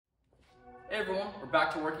everyone, we're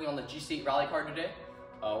back to working on the GC8 rally car today.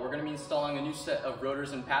 We're going to be installing a new set of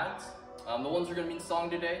rotors and pads. The ones we're going to be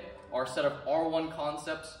installing today are a set of R1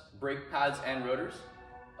 Concepts brake pads and rotors.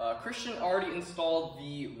 Kristian already installed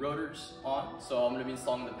the rotors on, so I'm going to be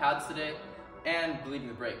installing the pads today and bleeding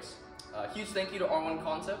the brakes. Huge thank you to R1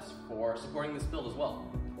 Concepts for supporting this build as well.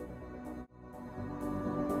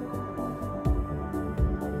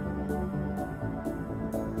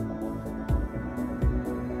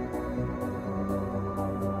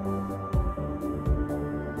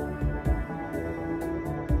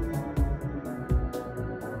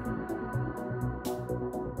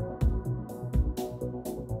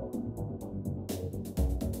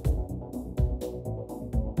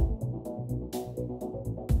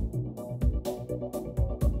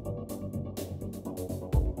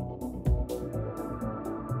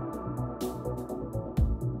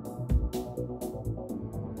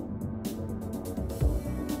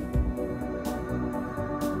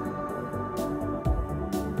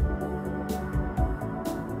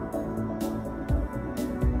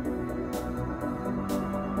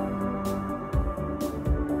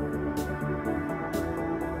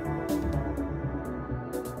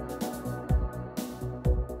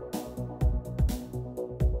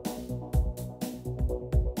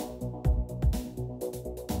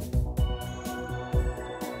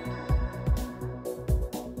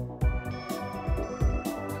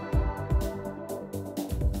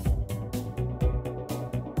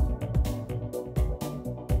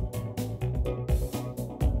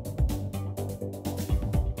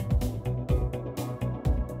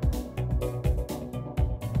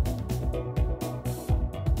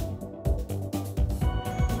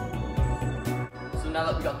 Now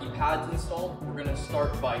that we got the pads installed, we're going to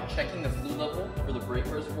start by checking the fluid level for the brake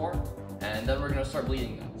reservoir, and then we're going to start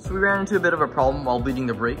bleeding them. So we ran into a bit of a problem while bleeding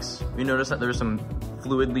the brakes. We noticed that there was some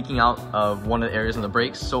fluid leaking out of one of the areas on the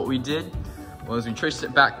brakes. So what we did was we traced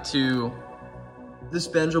it back to this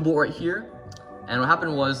banjo bolt right here. And what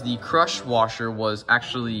happened was the crush washer was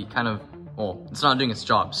actually kind of, well, it's not doing its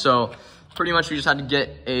job. So pretty much we just had to get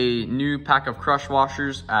a new pack of crush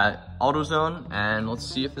washers at AutoZone, and let's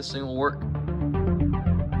see if this thing will work.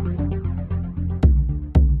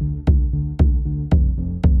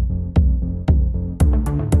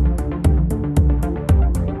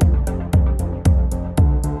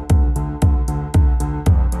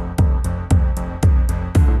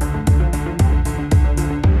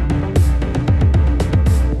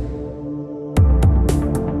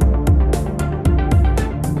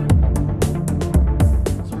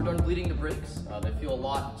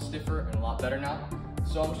 Stiffer and a lot better now.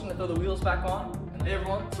 So I'm just gonna throw the wheels back on. And hey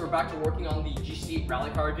everyone, so we're back to working on the GC8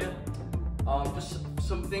 rally car again. Just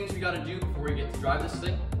some things we gotta do before we get to drive this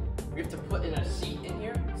thing. We have to put in a seat in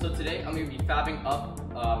here. So today I'm gonna be fabbing up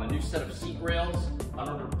a new set of seat rails in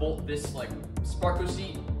order to bolt this like Sparko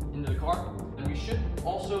seat into the car. And we should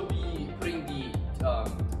also be putting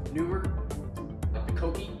the newer, like the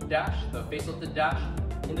Koki dash, the facelifted dash,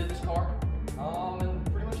 into this car. And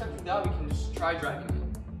pretty much after that we can just try driving it.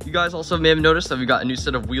 You guys also may have noticed that we got a new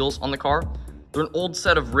set of wheels on the car. They're an old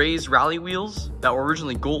set of raised rally wheels that were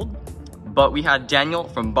originally gold, but we had Daniel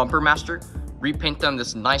from Bumper Master repaint them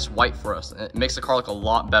this nice white for us. And it makes the car look a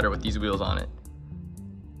lot better with these wheels on it.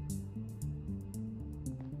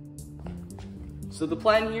 So the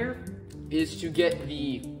plan here is to get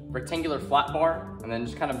the rectangular flat bar and then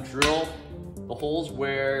just kind of drill the holes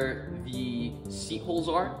where the seat holes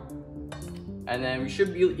are. And then we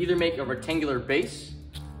should be either make a rectangular base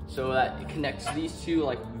so that it connects these two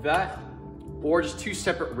like that, or just two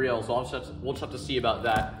separate rails. We'll just have to see about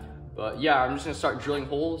that. But yeah, I'm just gonna start drilling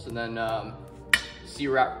holes and then see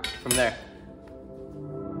where we're at from there.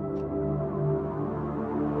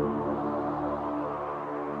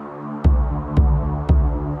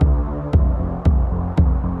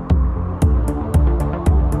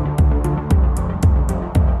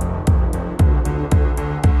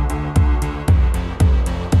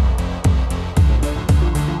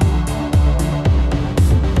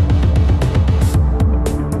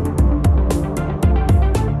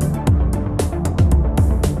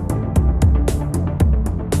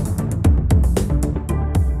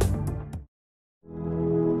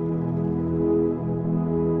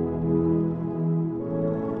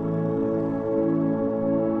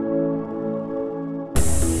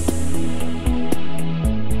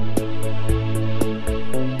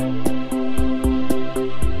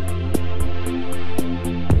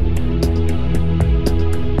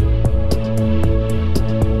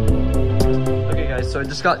 So I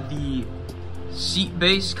just got the seat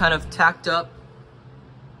base kind of tacked up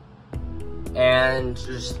and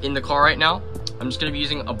just in the car right now. I'm just gonna be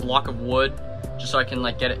using a block of wood just so I can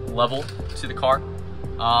like get it level to the car.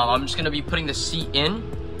 I'm just gonna be putting the seat in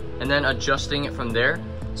and then adjusting it from there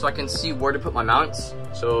so I can see where to put my mounts.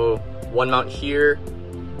 So one mount here,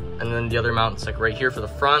 and then the other mount's like right here for the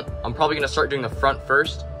front. I'm probably gonna start doing the front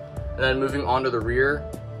first, and then moving on to the rear,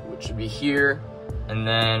 which should be here, and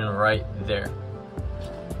then right there.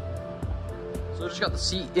 So I just got the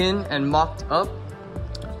seat in and mocked up.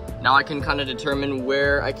 Now I can kind of determine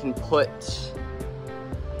where I can put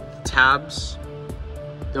tabs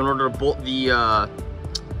in order to bolt the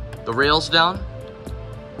rails down,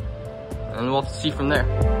 and we'll have to see from there.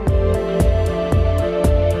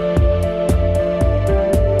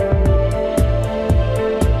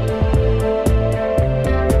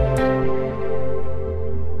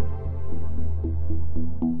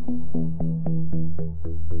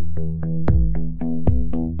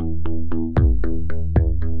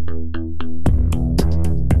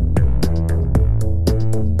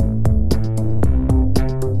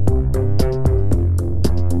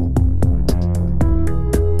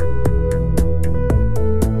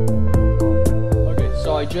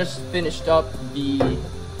 Just finished up the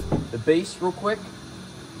base real quick.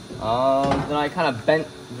 Then I kind of bent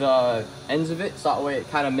the ends of it so that way it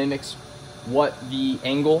kind of mimics what the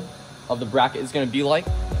angle of the bracket is going to be like.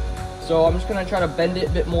 So I'm just going to try to bend it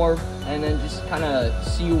a bit more and then just kind of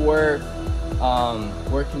see where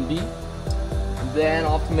it can be. And then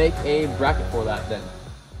I'll have to make a bracket for that then.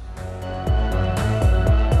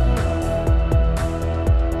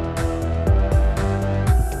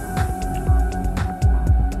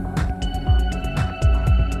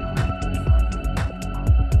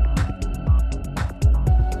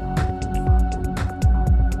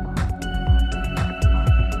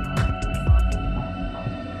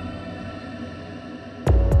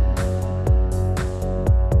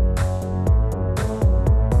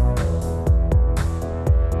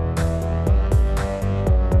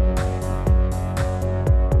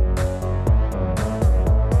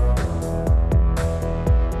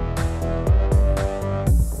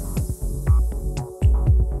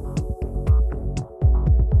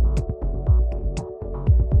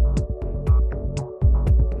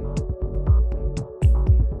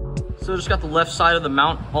 So just got the left side of the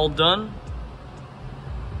mount all done.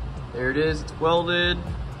 There it is, it's welded.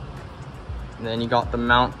 And then you got the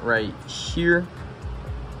mount right here.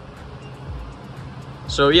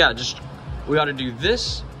 So yeah, we gotta do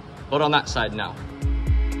this, but on that side now.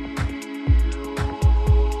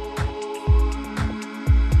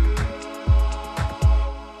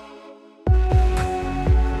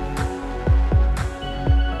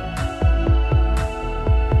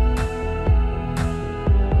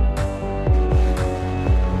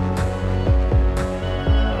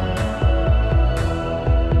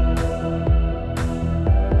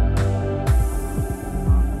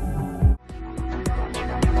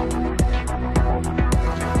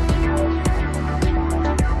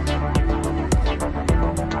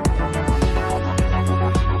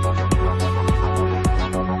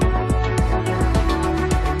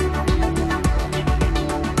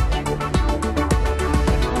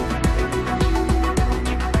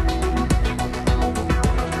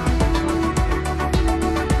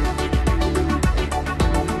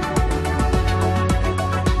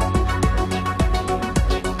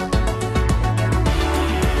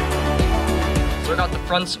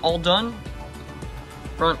 Front's all done.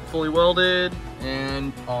 Front fully welded,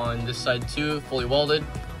 and on this side too, fully welded.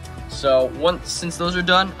 So since those are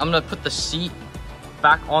done, I'm gonna put the seat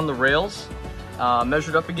back on the rails,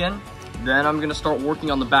 measured up again. Then I'm gonna start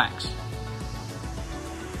working on the backs.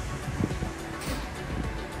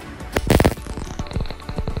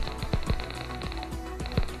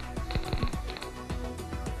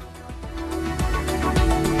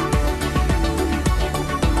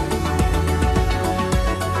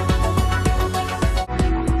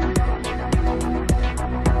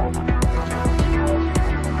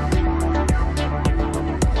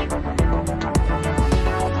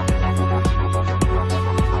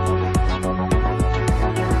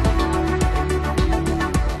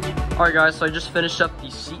 Alright guys, so I just finished up the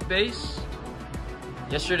seat base.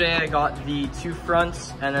 Yesterday I got the two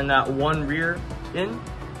fronts and then that one rear in.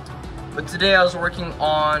 But today I was working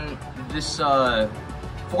on this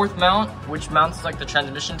fourth mount, which mounts like the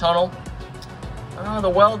transmission tunnel. The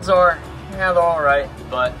welds are, yeah, they're alright,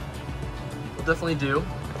 but we'll definitely do.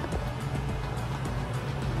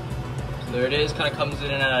 So there it is, kind of comes in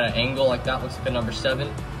at an angle like that, looks like a number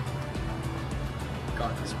 7.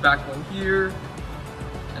 Got this back one here,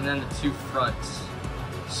 and then the two fronts.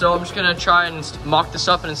 So I'm just gonna try and mock this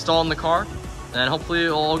up and install in the car, and hopefully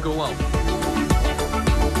it'll all go well.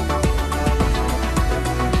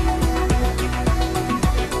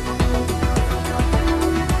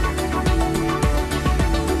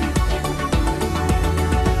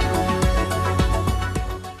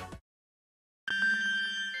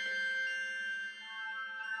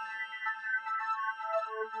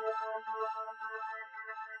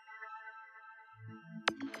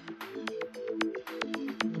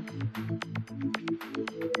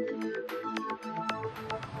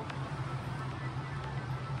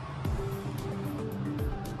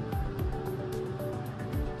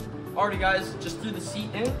 Alrighty guys, just threw the seat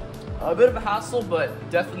in. A bit of a hassle,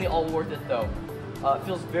 but definitely all worth it though. It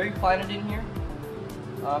feels very planted in here.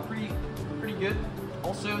 Pretty good.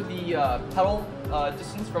 Also the pedal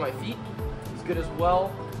distance for my feet is good as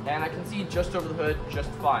well, and I can see just over the hood just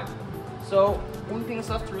fine. So only thing that's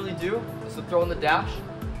left to really do is to throw in the dash,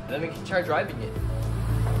 and then we can try driving it.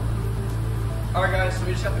 Alright guys, so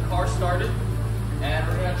we just got the car started, and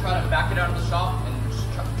we're gonna try to back it out of the shop and just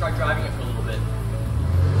try driving it for a little bit.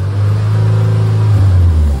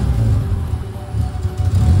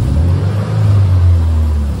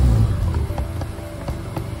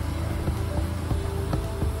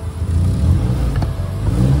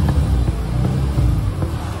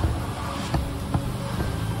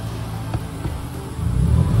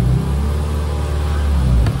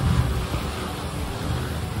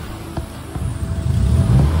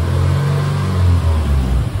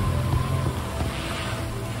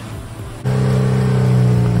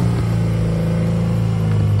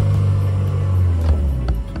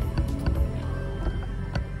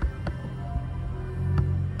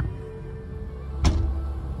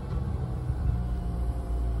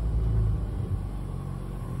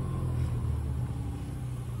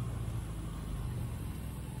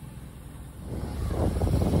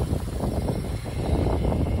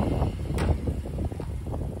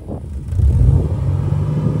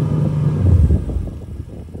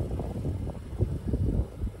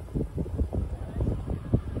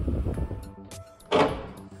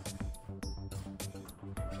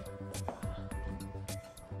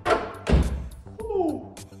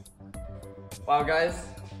 Wow guys,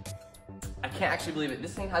 I can't actually believe it.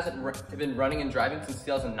 This thing hasn't been running and driving since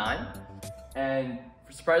 2009, and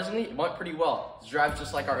surprisingly, it went pretty well. It drives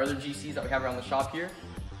just like our other GCs that we have around the shop here.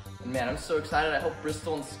 And man, I'm so excited. I hope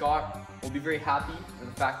Bristol and Scott will be very happy with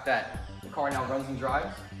the fact that the car now runs and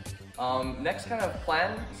drives. Next kind of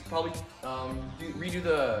plan is probably redo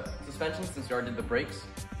the suspension since we already did the brakes,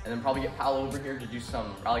 and then probably get Pal over here to do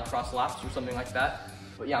some rallycross laps or something like that.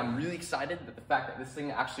 But yeah, I'm really excited that the fact that this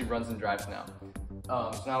thing actually runs and drives now.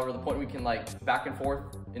 So now we're at the point we can like back and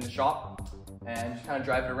forth in the shop and just kind of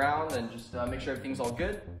drive it around and just make sure everything's all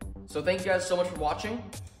good. So thank you guys so much for watching.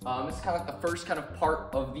 This is kind of like the first kind of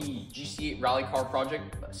part of the GC8 rally car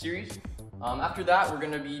project series. After that, we're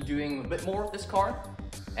gonna be doing a bit more with this car,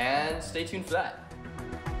 and stay tuned for that.